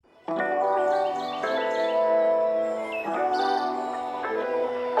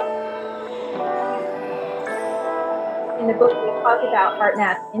book, we talk about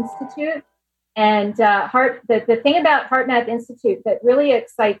HeartMath Institute. And the thing about HeartMath Institute that really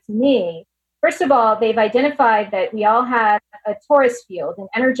excites me, first of all, they've identified that we all have a torus field, an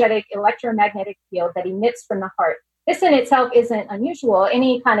energetic electromagnetic field that emits from the heart. This in itself isn't unusual.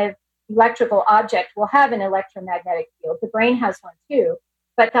 Any kind of electrical object will have an electromagnetic field. The brain has one too.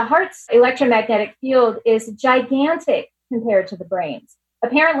 But the heart's electromagnetic field is gigantic compared to the brain's.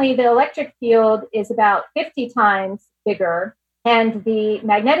 Apparently, the electric field is about 50 times bigger, and the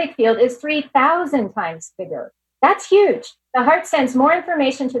magnetic field is 3,000 times bigger. That's huge. The heart sends more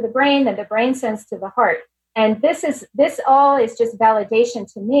information to the brain than the brain sends to the heart. And this all is just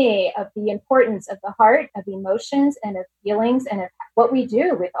validation to me of the importance of the heart, of emotions, and of feelings, and of what we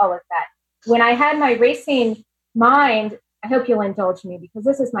do with all of that. When I had my racing mind, I hope you'll indulge me because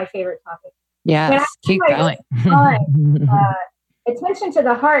this is my favorite topic. Yes, keep going. Attention to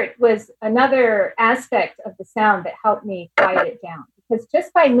the heart was another aspect of the sound that helped me quiet it down. Because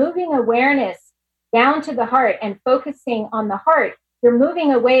just by moving awareness down to the heart and focusing on the heart, you're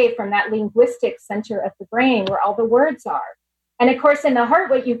moving away from that linguistic center of the brain where all the words are. And of course, in the heart,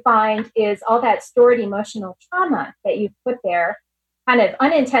 what you find is all that stored emotional trauma that you've put there kind of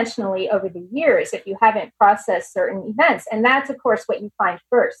unintentionally over the years if you haven't processed certain events. And that's, of course, what you find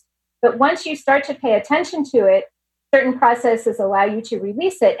first. But once you start to pay attention to it, certain processes allow you to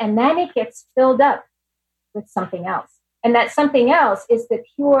release it, and then it gets filled up with something else. And that something else is the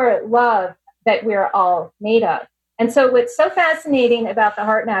pure love that we're all made of. And so what's so fascinating about the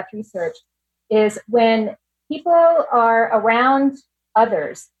HeartMath research is when people are around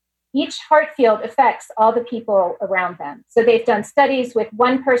others, each heart field affects all the people around them. So they've done studies with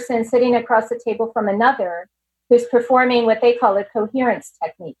one person sitting across the table from another who's performing what they call a coherence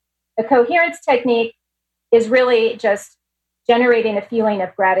technique. A coherence technique is really just generating a feeling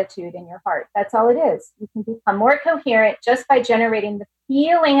of gratitude in your heart. That's all it is. You can become more coherent just by generating the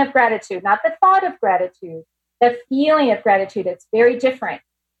feeling of gratitude, not the thought of gratitude, the feeling of gratitude. It's very different.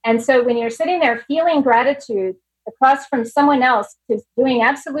 And so when you're sitting there feeling gratitude across from someone else who's doing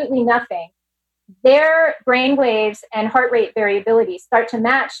absolutely nothing, their brain waves and heart rate variability start to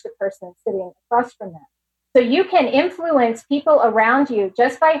match the person sitting across from them. So you can influence people around you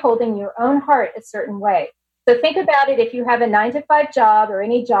just by holding your own heart a certain way. So think about it. If you have a 9-to-5 job or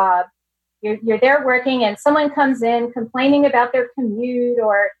any job, you're there working and someone comes in complaining about their commute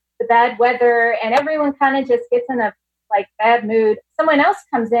or the bad weather, and everyone kind of just gets in a bad mood. Someone else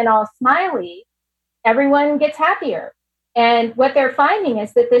comes in all smiley. Everyone gets happier. And what they're finding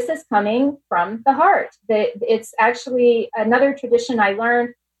is that this is coming from the heart. That it's actually another tradition I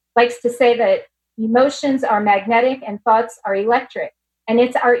learned likes to say that emotions are magnetic and thoughts are electric. And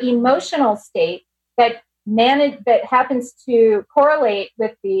it's our emotional state that happens to correlate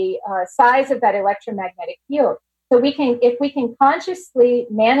with the size of that electromagnetic field. So if we can consciously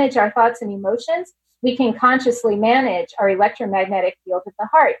manage our thoughts and emotions, we can consciously manage our electromagnetic field of the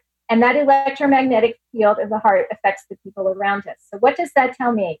heart. And that electromagnetic field of the heart affects the people around us. So what does that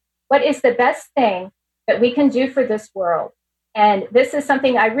tell me? What is the best thing that we can do for this world? And this is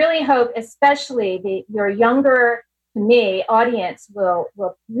something I really hope, especially your younger, to me, audience will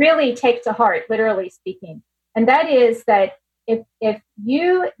really take to heart, literally speaking. And that is that if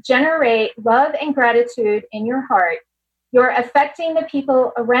you generate love and gratitude in your heart, you're affecting the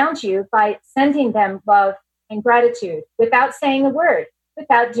people around you by sending them love and gratitude without saying a word,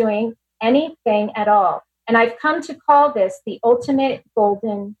 without doing anything at all. And I've come to call this the ultimate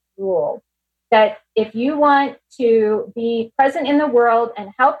golden rule, that if you want to be present in the world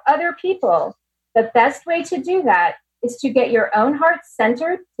and help other people, the best way to do that is to get your own heart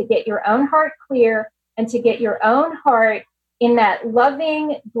centered, to get your own heart clear, and to get your own heart in that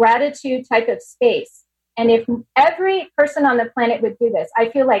loving gratitude type of space. And if every person on the planet would do this, I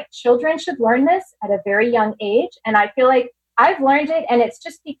feel like children should learn this at a very young age. And I feel like I've learned it, and it's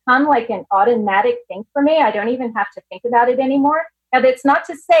just become like an automatic thing for me. I don't even have to think about it anymore. Now, that's not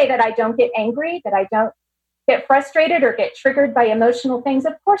to say that I don't get angry, that I don't get frustrated or get triggered by emotional things.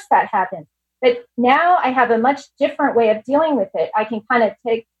 Of course that happens. But now I have a much different way of dealing with it. I can kind of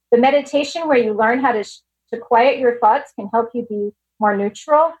take the meditation where you learn how to quiet your thoughts can help you be more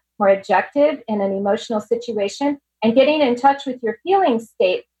neutral, more objective in an emotional situation. And getting in touch with your feeling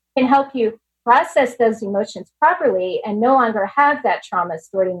state can help you process those emotions properly and no longer have that trauma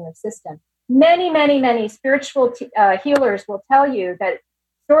stored in your system. Many, many, many spiritual healers will tell you that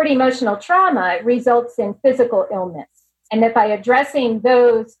stored emotional trauma results in physical illness. And that by addressing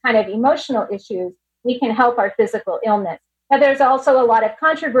those kind of emotional issues, we can help our physical illness. Now, there's also a lot of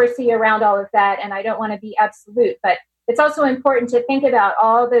controversy around all of that, and I don't want to be absolute, but it's also important to think about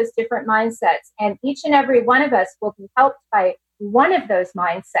all those different mindsets, and each and every one of us will be helped by one of those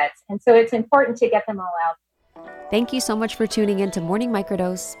mindsets. And so it's important to get them all out. Thank you so much for tuning in to Morning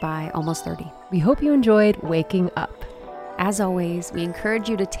Microdose by Almost 30. We hope you enjoyed waking up. As always, we encourage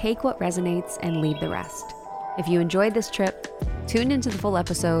you to take what resonates and leave the rest. If you enjoyed this trip, tune into the full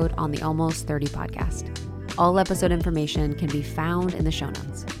episode on the Almost 30 podcast. All episode information can be found in the show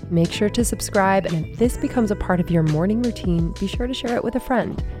notes. Make sure to subscribe, and if this becomes a part of your morning routine, be sure to share it with a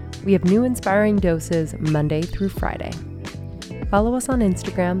friend. We have new inspiring doses Monday through Friday. Follow us on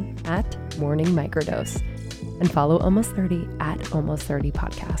Instagram at Morning Microdose, and follow Almost 30 at Almost 30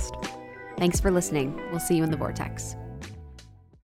 Podcast. Thanks for listening. We'll see you in the vortex.